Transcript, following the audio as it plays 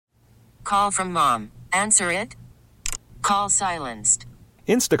Call from mom. Answer it. Call silenced.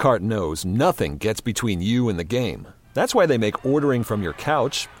 Instacart knows nothing gets between you and the game. That's why they make ordering from your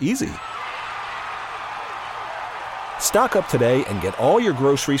couch easy. Stock up today and get all your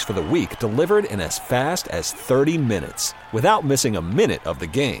groceries for the week delivered in as fast as 30 minutes without missing a minute of the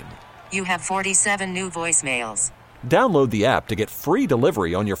game. You have 47 new voicemails. Download the app to get free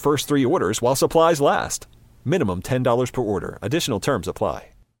delivery on your first 3 orders while supplies last. Minimum $10 per order. Additional terms apply.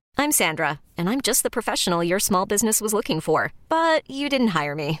 I'm Sandra, and I'm just the professional your small business was looking for. But you didn't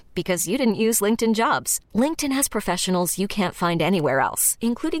hire me because you didn't use LinkedIn Jobs. LinkedIn has professionals you can't find anywhere else,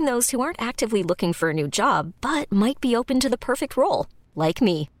 including those who aren't actively looking for a new job, but might be open to the perfect role, like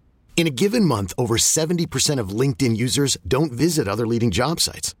me. In a given month, over 70% of LinkedIn users don't visit other leading job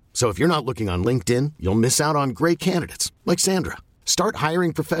sites. So if you're not looking on LinkedIn, you'll miss out on great candidates like Sandra. Start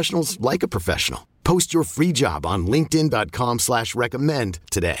hiring professionals like a professional. Post your free job on linkedin.com/recommend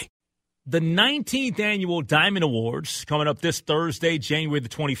today. The 19th Annual Diamond Awards coming up this Thursday, January the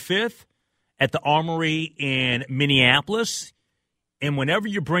 25th at the Armory in Minneapolis. And whenever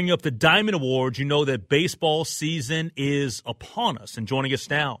you bring up the Diamond Awards, you know that baseball season is upon us. And joining us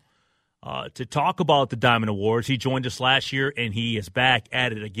now to talk about the Diamond Awards, he joined us last year, and he is back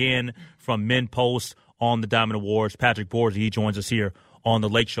at it again from MinnPost on the Diamond Awards. Patrick Borzi, he joins us here on the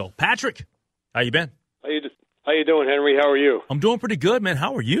Lake Show. Patrick, how you been? How you doing, Henry? How are you? I'm doing pretty good, man.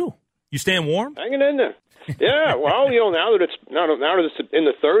 How are you? You staying warm? Hanging in there. Yeah. Well, now that it's in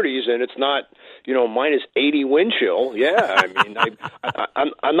the 30s and it's not, minus 80 wind chill. Yeah. I mean,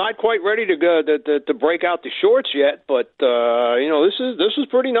 I'm not quite ready to go to break out the shorts yet, but this is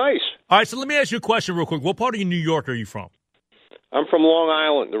pretty nice. All right. So let me ask you a question real quick. What part of New York are you from? I'm from Long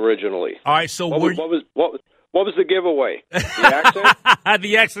Island originally. All right. So what was the giveaway? The accent?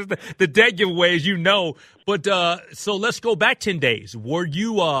 The accent, the dead giveaway, as you know. But so let's go back 10 days. Were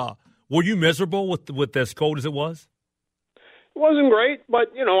you miserable with as cold as it was? It wasn't great,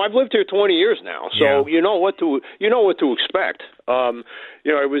 but I've lived here 20 years now, so you know what to expect.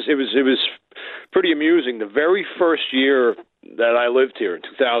 It was pretty amusing. The very first year that I lived here in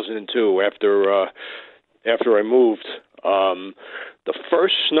 2002, after I moved, the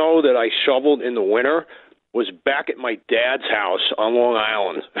first snow that I shoveled in the winter was back at my dad's house on Long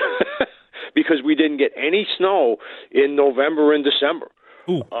Island because we didn't get any snow in November and December.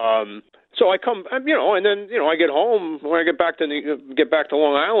 Ooh. So I come, and then I get home when I get back to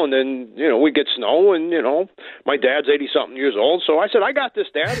Long Island, and we get snow, and my dad's 80-something years old, so I said, I got this,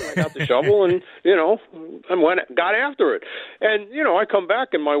 Dad, and I got the shovel, and got after it, and I come back,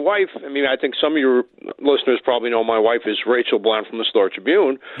 and my wife, I think some of your listeners probably know my wife is Rachel Blount from the Star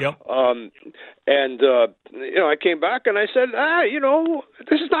Tribune. Yep. I came back and I said,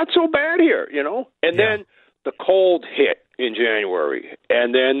 this is not so bad here, and then the cold hit in January,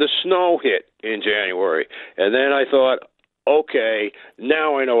 and then the snow hit in January, and then I thought, okay,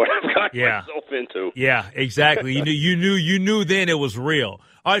 now I know what I've got myself into. Yeah, exactly. You knew then it was real.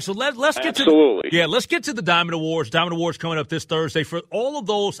 All right, so let's get let's get to the Diamond Awards. Diamond Awards coming up this Thursday. For all of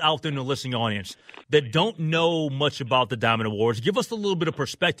those out there in the listening audience that don't know much about the Diamond Awards, give us a little bit of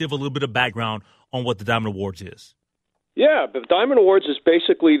perspective, a little bit of background on what the Diamond Awards is. Yeah, the Diamond Awards is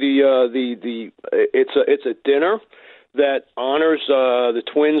basically it's a dinner that honors the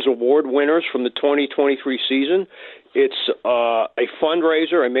Twins award winners from the 2023 season. It's a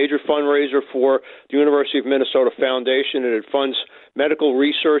fundraiser, a major fundraiser for the University of Minnesota Foundation, and it funds medical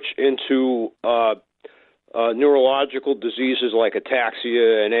research into neurological diseases like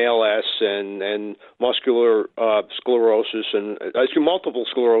ataxia and ALS and muscular sclerosis and multiple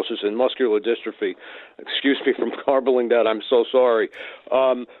sclerosis and muscular dystrophy. Excuse me for garbling that. I'm so sorry.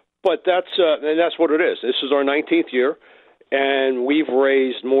 But that's what it is. This is our 19th year, and we've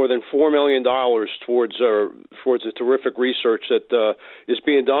raised more than $4 million towards the terrific research that is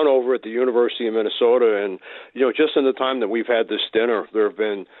being done over at the University of Minnesota. And just in the time that we've had this dinner, there have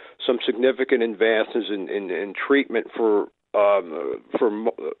been some significant advances in treatment for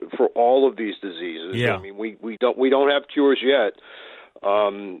all of these diseases. Yeah. We don't have cures yet.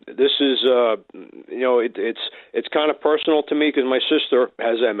 This is, it's kind of personal to me because my sister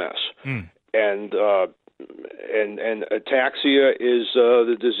has MS, and ataxia is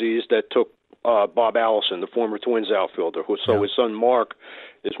the disease that took Bob Allison, the former Twins outfielder. His son Mark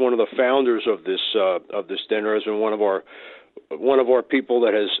is one of the founders of this dinner, has been one of our people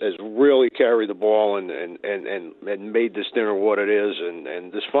that has really carried the ball and made this dinner what it is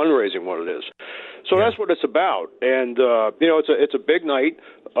and this fundraising what it is. So that's what it's about. And, it's a big night.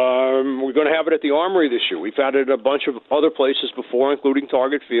 We're going to have it at the Armory this year. We've had it at a bunch of other places before, including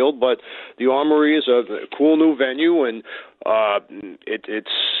Target Field, but the Armory is a cool new venue, and it's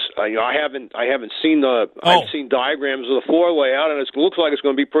I haven't seen I've seen diagrams of the floor layout, and it looks like it's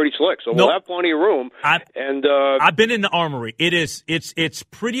going to be pretty slick. So we'll have plenty of room. I've been in the Armory. It's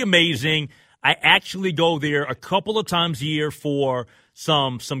pretty amazing. I actually go there a couple of times a year for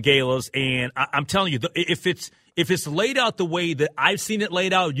some galas, and I'm telling you, if it's laid out the way that I've seen it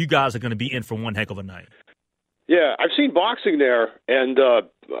laid out, you guys are going to be in for one heck of a night. Yeah, I've seen boxing there, and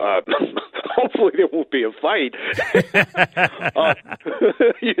hopefully there won't be a fight.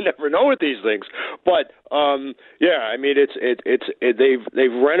 You never know with these things, but yeah, I mean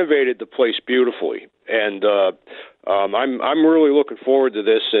they've renovated the place beautifully, and I'm really looking forward to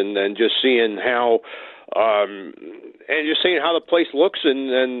this, and just seeing how. And just seeing how the place looks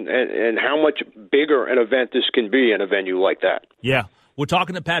and how much bigger an event this can be in a venue like that. Yeah. We're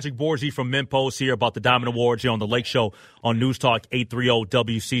talking to Patrick Borzi from MinnPost here about the Diamond Awards here on the Lake Show on News Talk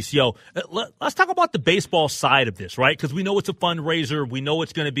 830 WCCO. Let's talk about the baseball side of this, right? Because we know it's a fundraiser. We know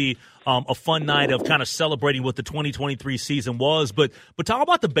it's going to be a fun night of kind of celebrating what the 2023 season was. But talk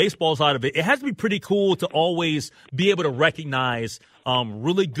about the baseball side of it. It has to be pretty cool to always be able to recognize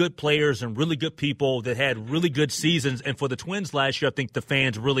really good players and really good people that had really good seasons. And for the Twins last year, I think the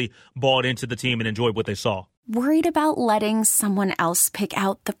fans really bought into the team and enjoyed what they saw. Worried about letting someone else pick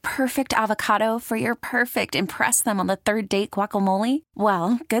out the perfect avocado for your perfect impress them on the third date guacamole?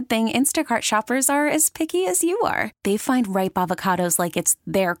 Well, good thing Instacart shoppers are as picky as you are. They find ripe avocados like it's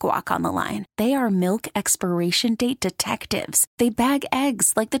their guac on the line. They are milk expiration date detectives. They bag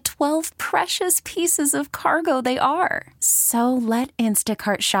eggs like the 12 precious pieces of cargo they are. So let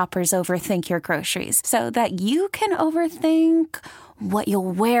Instacart shoppers overthink your groceries so that you can overthink what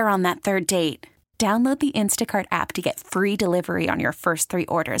you'll wear on that third date. Download the Instacart app to get free delivery on your first 3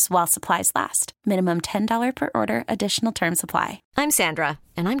 orders while supplies last. Minimum $10 per order. Additional terms apply. I'm Sandra,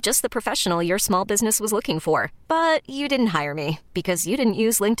 and I'm just the professional your small business was looking for. But you didn't hire me because you didn't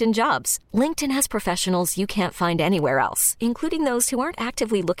use LinkedIn Jobs. LinkedIn has professionals you can't find anywhere else, including those who aren't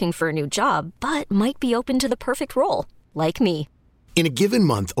actively looking for a new job, but might be open to the perfect role, like me. In a given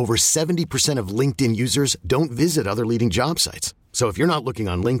month, over 70% of LinkedIn users don't visit other leading job sites. So if you're not looking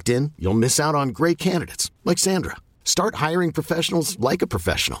on LinkedIn, you'll miss out on great candidates like Sandra. Start hiring professionals like a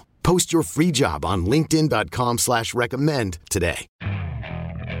professional. Post your free job on linkedin.com/recommend today.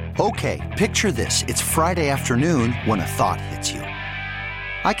 Okay, picture this. It's Friday afternoon when a thought hits you.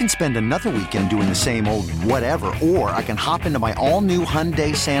 I can spend another weekend doing the same old whatever, or I can hop into my all-new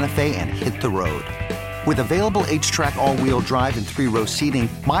Hyundai Santa Fe and hit the road. With available H-Track all-wheel drive and 3-row seating,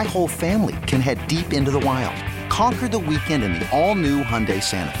 my whole family can head deep into the wild. Conquer the weekend in the all-new Hyundai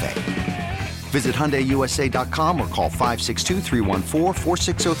Santa Fe. Visit HyundaiUSA.com or call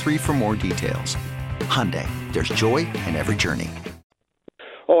 562-314-4603 for more details. Hyundai, there's joy in every journey.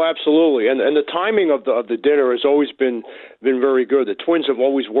 Oh, absolutely. And the timing of the dinner has always been very good. The Twins have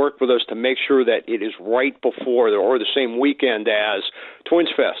always worked with us to make sure that it is right before or the same weekend as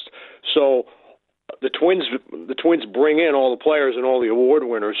Twins Fest. So the Twins bring in all the players and all the award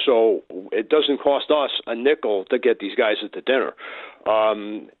winners, so it doesn't cost us a nickel to get these guys at the dinner.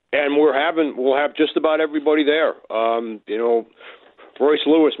 And we'll have just about everybody there. Royce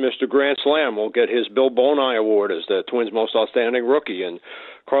Lewis, Mr. Grand Slam, will get his Bill Bonai Award as the Twins' most outstanding rookie, and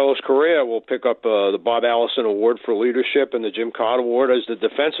Carlos Correa will pick up the Bob Allison Award for leadership and the Jim Cott Award as the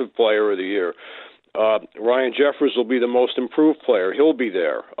Defensive Player of the Year. Ryan Jeffers will be the most improved player. He'll be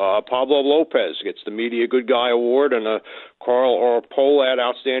there. Pablo Lopez gets the Media Good Guy Award and a Carl R. Polad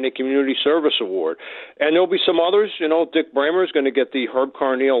Outstanding Community Service Award. And there'll be some others. Dick Bramer is going to get the Herb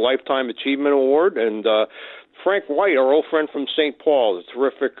Carneal Lifetime Achievement Award. And Frank White, our old friend from St. Paul, the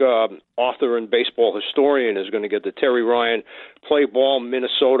terrific author and baseball historian, is going to get the Terry Ryan Play Ball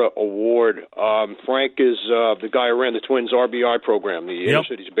Minnesota Award. Frank is the guy who ran the Twins RBI program, the Inner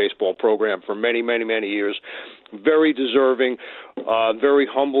Cities baseball program, for many, many, many years. Very deserving, very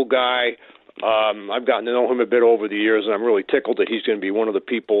humble guy. I've gotten to know him a bit over the years, and I'm really tickled that he's going to be one of the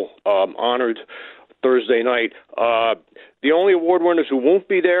people honored Thursday night. The only award winners who won't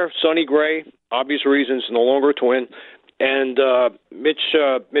be there, Sonny Gray, obvious reasons, no longer a Twin, and Mitch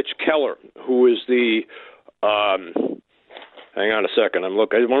Keller, who is the hang on a second, I'm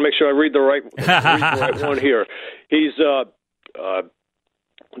looking. I want to make sure I read the right one here. He's the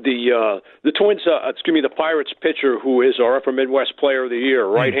Twins, the Pirates pitcher who is our Upper Midwest Player of the Year,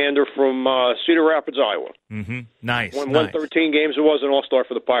 right-hander from Cedar Rapids, Iowa. Mm-hmm. Nice. Won 13 games. It was an all-star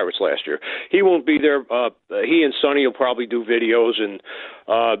for the Pirates last year. He won't be there. He and Sonny will probably do videos,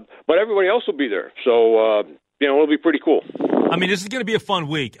 but everybody else will be there. So it'll be pretty cool. I mean, this is going to be a fun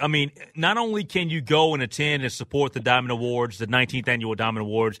week. I mean, not only can you go and attend and support the Diamond Awards, the 19th Annual Diamond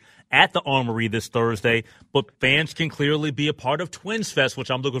Awards at the Armory this Thursday, but fans can clearly be a part of Twins Fest, which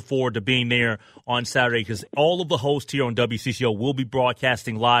I'm looking forward to being there on Saturday because all of the hosts here on WCCO will be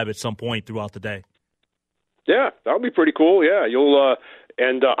broadcasting live at some point throughout the day. Yeah, that'll be pretty cool. Yeah, you'll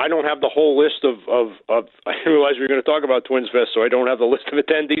and I don't have the whole list of I realize we were going to talk about Twins Fest, so I don't have the list of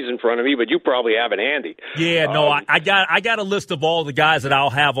attendees in front of me, but you probably have it handy. Yeah, no, I got a list of all the guys that I'll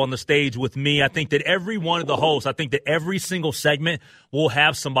have on the stage with me. I think that every one of the hosts, I think that every single segment will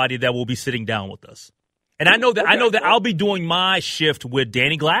have somebody that will be sitting down with us. And I know that I'll be doing my shift with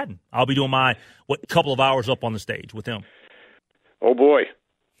Danny Gladden. I'll be doing my couple of hours up on the stage with him. Oh boy.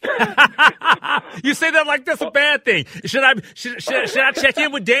 You say that like that's a bad thing. Should I check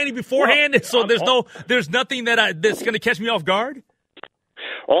in with Danny beforehand so there's nothing that's going to catch me off guard?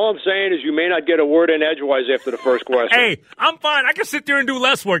 All I'm saying is you may not get a word in edgewise after the first question. Hey, I'm fine. I can sit there and do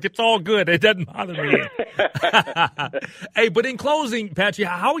less work. It's all good. It doesn't bother me. Hey, but in closing, Patrick,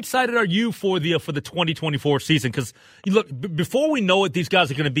 how excited are you for the 2024 season? Because look, before we know it, these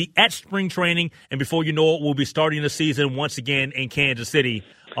guys are going to be at spring training, and before you know it, we'll be starting the season once again in Kansas City.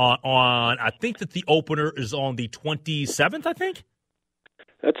 I think that the opener is on the 27th. I think.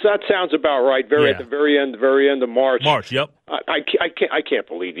 That sounds about right. At the very end of March. March, yep. I can't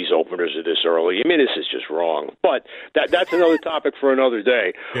believe these openers are this early. I mean, this is just wrong. But that's another topic for another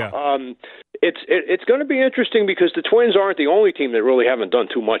day. Yeah. It's going to be interesting because the Twins aren't the only team that really haven't done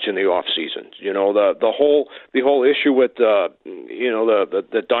too much in the off season. You know, the whole issue with the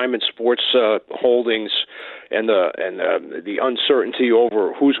Diamond Sports holdings and the uncertainty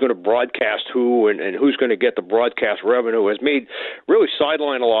over who's going to broadcast who and who's going to get the broadcast revenue has made really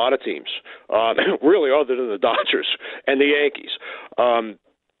sideline a lot of teams, really other than the Dodgers and the Yankees. And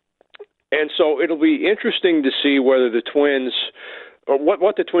so it'll be interesting to see whether the Twins – or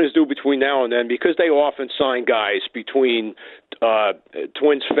what the Twins do between now and then, because they often sign guys between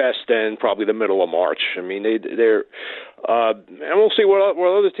Twins Fest and probably the middle of March. I mean, they're and we'll see what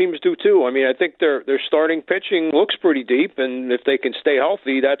other teams do too. I mean, I think their starting pitching looks pretty deep, and if they can stay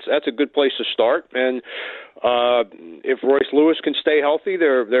healthy, that's a good place to start. And if Royce Lewis can stay healthy,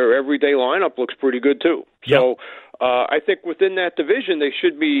 their everyday lineup looks pretty good too. Yep. So. I think within that division, they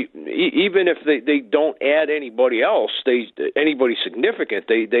should be, even if they don't add anybody else, anybody significant,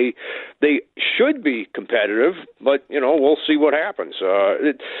 they should be competitive. But we'll see what happens.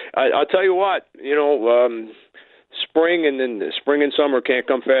 I'll tell you what, spring and summer can't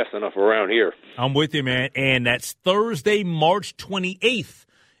come fast enough around here. I'm with you, man. And that's Thursday, March 28th,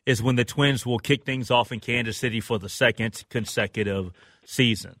 is when the Twins will kick things off in Kansas City for the second consecutive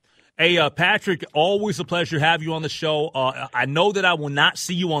season. Hey, Patrick, always a pleasure to have you on the show. I know that I will not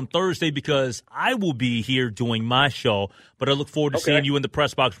see you on Thursday because I will be here doing my show, but I look forward to seeing you in the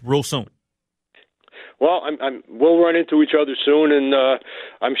press box real soon. Well, we'll run into each other soon, and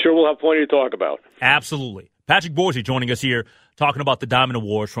I'm sure we'll have plenty to talk about. Absolutely. Patrick Borzi joining us here, talking about the Diamond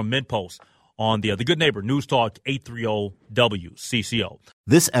Awards from MinnPost on the Good Neighbor News Talk 830 WCCO.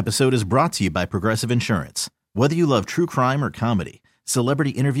 This episode is brought to you by Progressive Insurance. Whether you love true crime or comedy, celebrity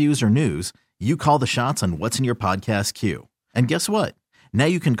interviews or news, you call the shots on what's in your podcast queue. And guess what? Now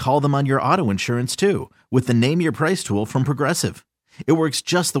you can call them on your auto insurance too with the Name Your Price tool from Progressive. It works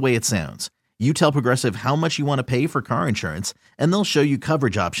just the way it sounds. You tell Progressive how much you want to pay for car insurance, and they'll show you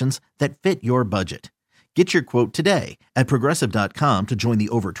coverage options that fit your budget. Get your quote today at Progressive.com to join the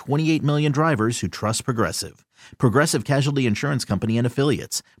over 28 million drivers who trust Progressive. Progressive Casualty Insurance Company and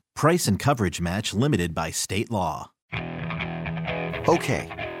Affiliates. Price and coverage match limited by state law.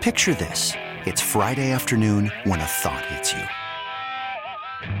 Okay, picture this. It's Friday afternoon when a thought hits you.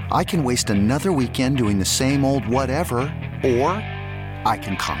 I can waste another weekend doing the same old whatever, or I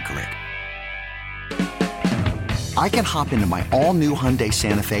can conquer it. I can hop into my all-new Hyundai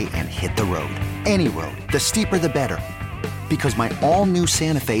Santa Fe and hit the road. Any road. The steeper, the better. Because my all-new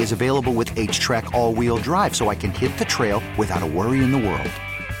Santa Fe is available with H-Track all-wheel drive, so I can hit the trail without a worry in the world.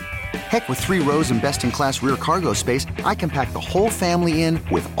 Heck, with 3 rows and best-in-class rear cargo space, I can pack the whole family in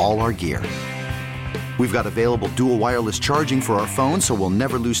with all our gear. We've got available dual wireless charging for our phones, so we'll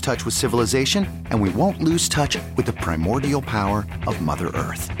never lose touch with civilization, and we won't lose touch with the primordial power of Mother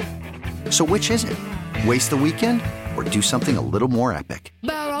Earth. So which is it? Waste the weekend or do something a little more epic?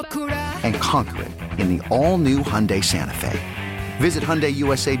 And conquer it in the all-new Hyundai Santa Fe. Visit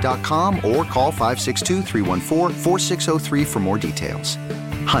HyundaiUSA.com or call 562-314-4603 for more details.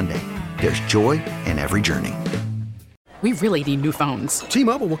 Hyundai, there's joy in every journey. We really need new phones.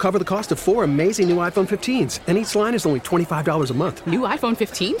 T-Mobile will cover the cost of 4 amazing new iPhone 15s, and each line is only $25 a month. New iPhone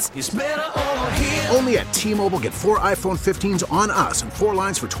 15s? It's better over here. Only at T-Mobile, get 4 iPhone 15s on us and 4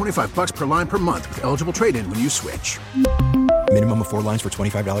 lines for $25 per line per month with eligible trade-in when you switch. Minimum of 4 lines for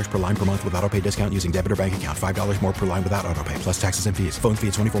 $25 per line per month with autopay discount using debit or bank account. $5 more per line without autopay, plus taxes and fees. Phone fee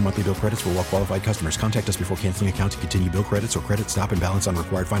at 24 monthly bill credits for well-qualified customers. Contact us before canceling account to continue bill credits or credit stop and balance on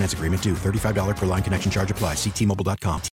required finance agreement due. $35 per line connection charge applies. See T-Mobile.com.